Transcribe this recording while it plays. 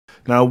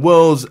Now,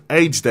 World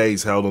AIDS Day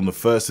is held on the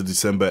 1st of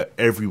December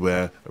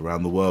everywhere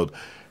around the world,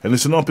 and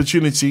it's an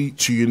opportunity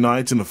to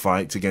unite in the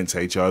fight against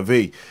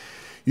HIV.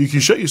 You can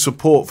show your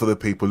support for the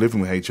people living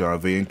with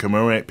HIV and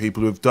commemorate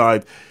people who have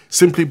died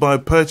simply by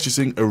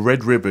purchasing a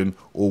red ribbon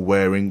or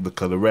wearing the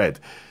colour red.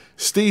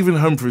 Stephen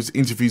Humphreys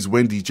interviews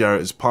Wendi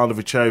Jarrett as part of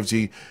a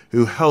charity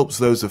who helps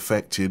those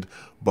affected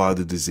by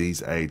the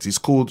disease AIDS. It's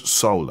called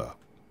Solar.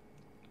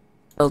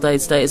 World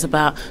AIDS Day is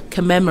about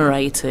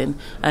commemorating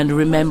and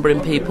remembering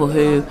people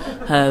who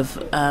have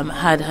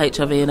had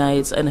HIV and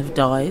AIDS and have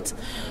died,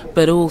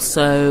 but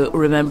also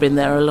remembering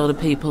there are a lot of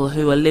people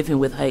who are living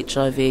with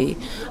HIV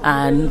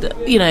and,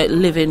 you know,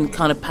 living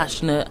kind of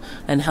passionate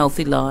and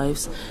healthy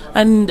lives.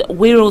 And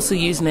we're also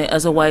using it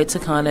as a way to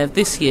kind of,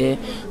 this year,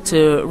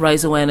 to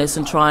raise awareness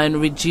and try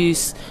and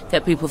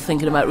get people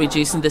thinking about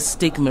reducing the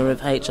stigma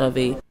of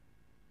HIV.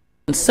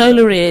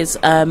 Solar is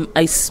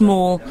a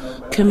small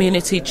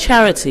community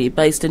charity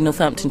based in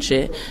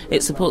Northamptonshire.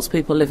 It supports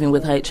people living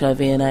with HIV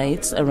and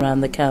AIDS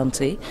around the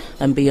county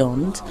and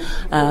beyond.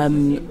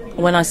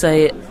 When I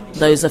say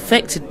those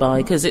affected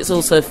by, because it's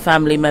also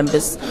family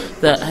members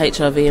that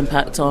HIV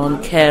impact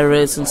on,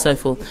 carers and so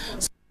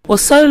forth. Well,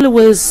 Solar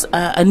was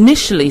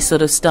initially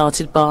sort of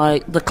started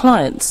by the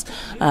clients.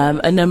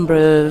 A number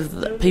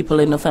of people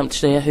in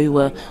Northamptonshire who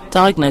were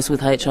diagnosed with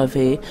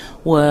HIV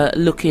were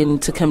looking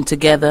to come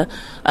together.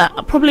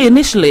 Probably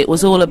initially it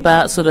was all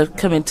about sort of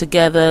coming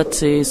together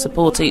to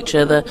support each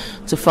other,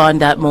 to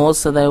find out more.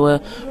 So there were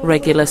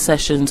regular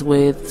sessions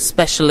with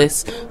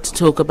specialists to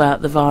talk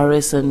about the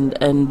virus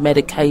and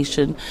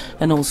medication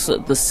and also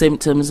the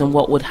symptoms and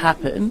what would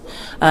happen.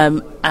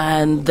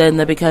 And then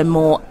there became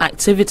more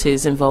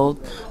activities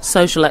involved,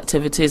 social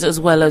activities, as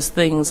well as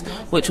things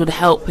which would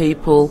help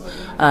people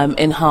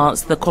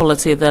enhance the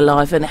quality of their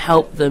life and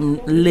help them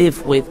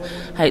live with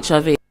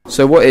HIV.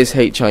 So what is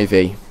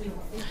HIV?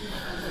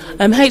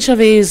 HIV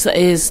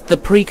is the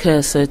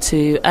precursor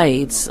to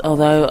AIDS,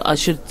 although I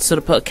should sort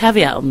of put a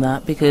caveat on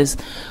that because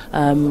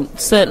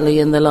certainly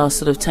in the last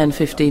sort of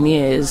 10-15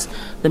 years,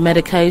 the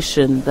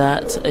medication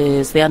that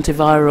is the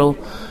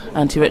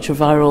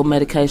antiretroviral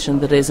medication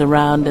that is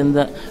around and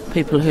that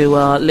people who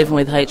are living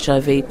with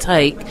HIV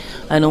take,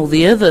 and all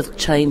the other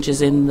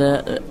changes in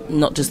the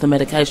not just the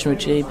medication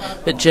regime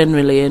but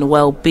generally in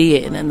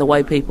well-being and the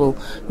way people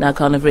now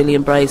kind of really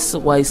embrace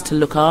ways to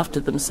look after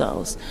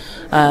themselves,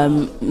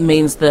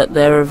 means that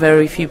there are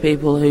very few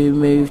people who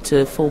move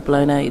to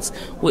full-blown AIDS,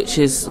 which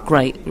is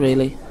great,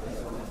 really.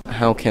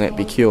 How can it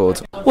be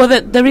cured? Well,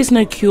 there is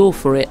no cure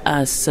for it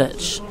as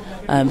such.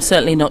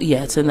 Certainly not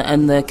yet,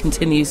 and there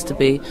continues to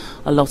be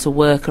a lot of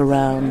work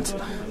around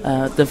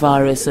the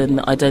virus and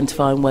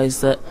identifying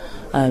ways that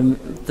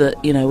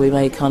you know, we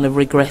may kind of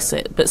regress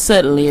it. But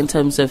certainly in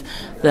terms of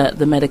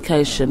the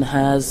medication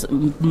has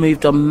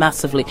moved on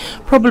massively,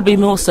 probably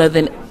more so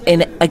than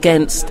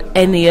against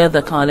any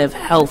other kind of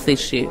health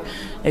issue.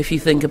 If you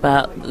think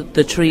about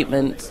the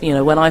treatment, you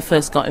know, when I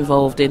first got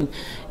involved in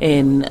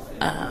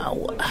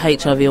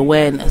HIV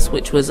awareness,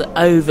 which was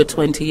over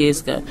 20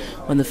 years ago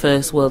when the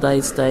first World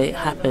AIDS Day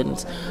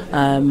happened,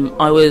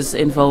 I was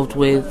involved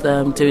with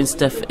doing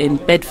stuff in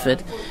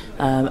Bedford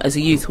as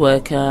a youth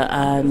worker,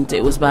 and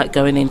it was about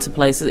going into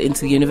places,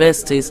 into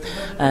universities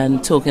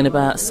and talking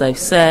about safe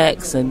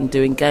sex and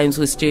doing games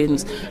with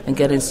students and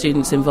getting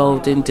students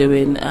involved in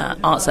doing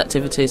arts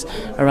activities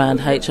around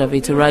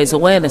HIV to raise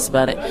awareness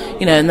about it.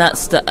 You know, and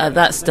that's at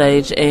that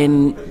stage,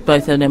 in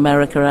both in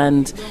America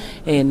and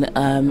in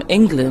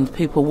England,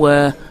 people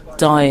were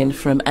dying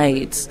from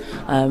AIDS.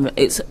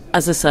 It's,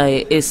 as I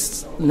say,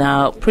 it's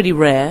now pretty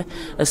rare,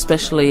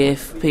 especially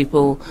if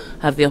people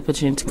have the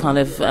opportunity to kind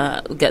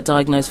of get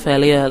diagnosed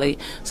fairly early.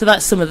 So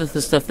that's some of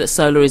the stuff that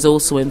Solar is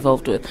also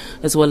involved with,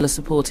 as well as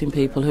supporting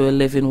people who are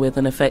living with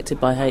and affected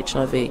by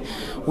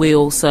HIV. We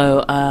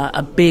also,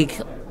 a big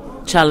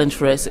challenge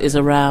for us is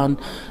around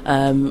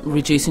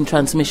reducing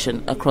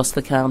transmission across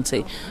the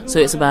county. So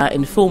it's about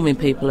informing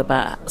people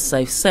about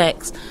safe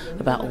sex,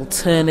 about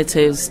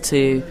alternatives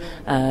to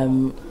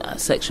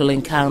sexual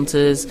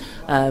encounters,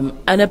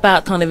 and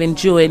about kind of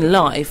enjoying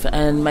life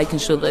and making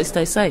sure that they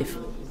stay safe.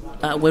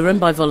 We're run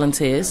by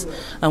volunteers,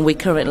 and we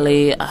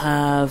currently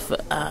have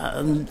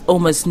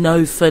almost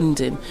no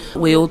funding.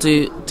 We all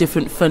do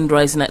different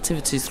fundraising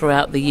activities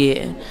throughout the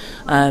year.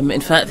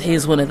 In fact,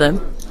 here's one of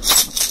them.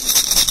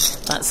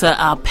 That's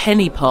our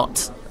penny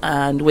pot,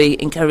 and we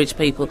encourage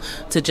people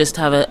to just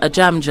have a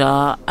jam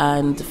jar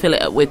and fill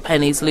it up with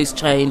pennies, loose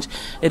change.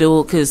 It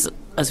all, because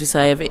as we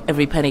say,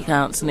 every penny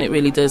counts, and it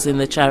really does in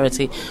the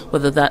charity,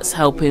 whether that's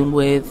helping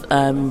with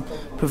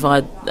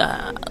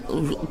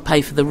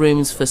pay for the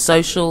rooms for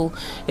social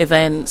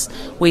events.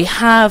 We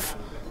have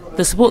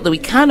the support that we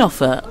can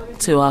offer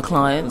to our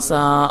clients.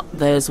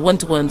 There's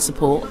one-to-one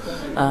support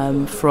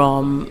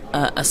from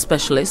a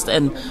specialist,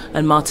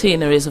 and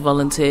Martina is a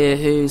volunteer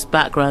whose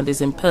background is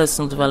in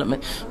personal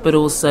development, but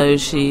also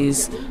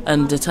she's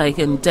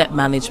undertaken debt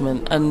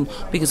management. And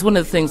because one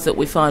of the things that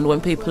we find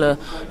when people are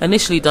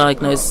initially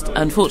diagnosed,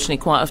 unfortunately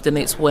quite often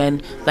it's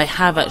when they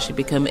have actually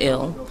become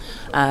ill,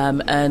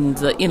 and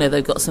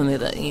they've got something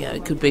that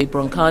it could be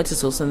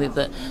bronchitis or something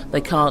that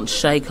they can't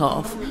shake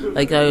off.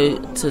 They go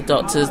to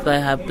doctors, they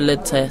have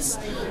blood tests,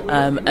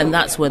 and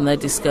that's when they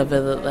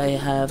discover that they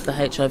have the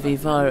HIV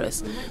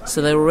virus.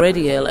 So they're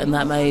already ill, and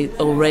that may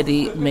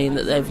already mean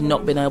that they've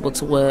not been able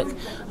to work.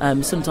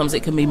 Sometimes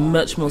it can be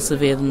much more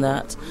severe than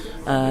that,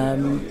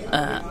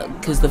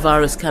 because the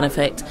virus can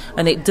affect,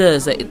 and it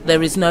does.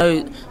 There is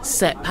no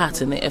set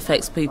pattern. It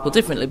affects people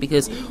differently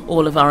because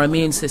all of our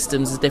immune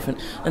systems are different,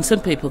 and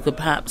some people could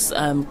perhaps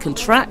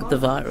contract the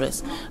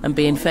virus and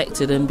be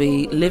infected and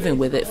be living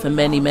with it for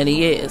many, many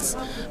years.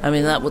 I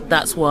mean,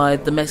 that's why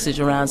the message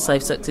around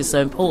safe sex is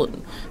so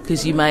important,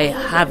 because you may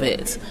have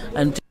it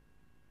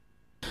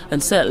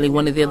and certainly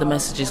one of the other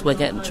messages we're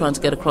trying to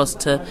get across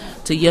to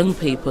young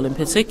people in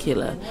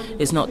particular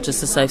is not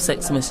just the safe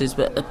sex message,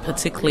 but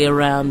particularly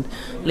around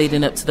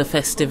leading up to the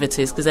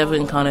festivities, because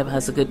everyone kind of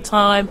has a good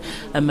time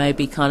and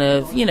maybe kind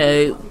of,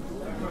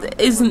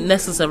 isn't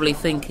necessarily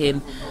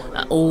thinking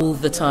all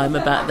the time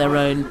about their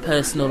own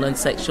personal and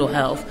sexual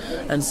health.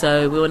 And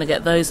so we want to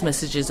get those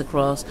messages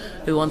across.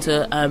 We want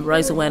to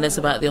raise awareness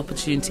about the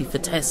opportunity for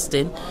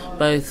testing,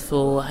 both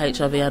for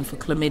HIV and for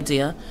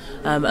chlamydia.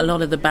 A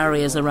lot of the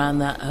barriers around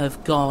that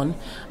have gone,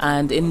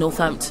 and in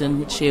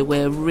Northamptonshire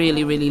we're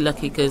really, really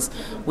lucky because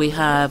we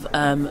have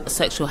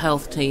sexual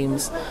health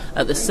teams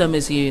at the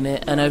Summers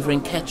unit and over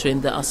in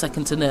Kettering that are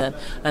second to none,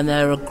 and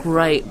they're a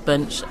great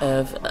bunch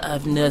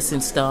of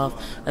nursing staff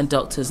and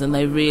doctors, and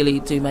they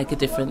really do make a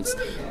difference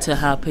to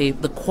how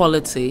the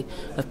quality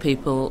of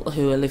people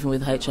who are living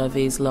with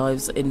HIV's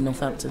lives in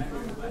Northampton.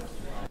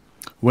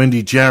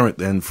 Wendi Jarrett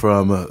then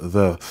from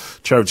the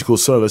charity called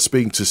Solar,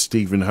 speaking to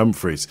Stephen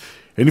Humphreys.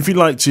 And if you'd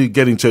like to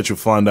get in touch or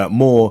find out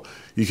more,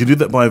 you can do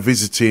that by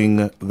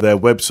visiting their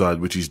website,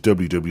 which is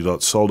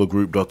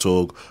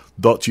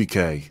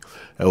www.solargroup.org.uk,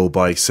 or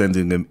by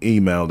sending an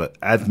email at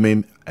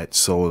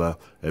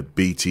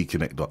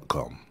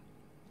admin@solar@btconnect.com.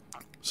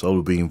 Solar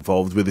will be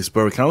involved with this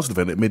Borough Council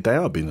event at midday,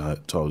 I've been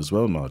told as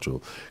well,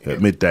 Nigel.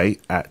 At midday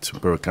at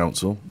Borough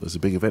Council, there's a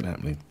big event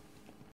happening.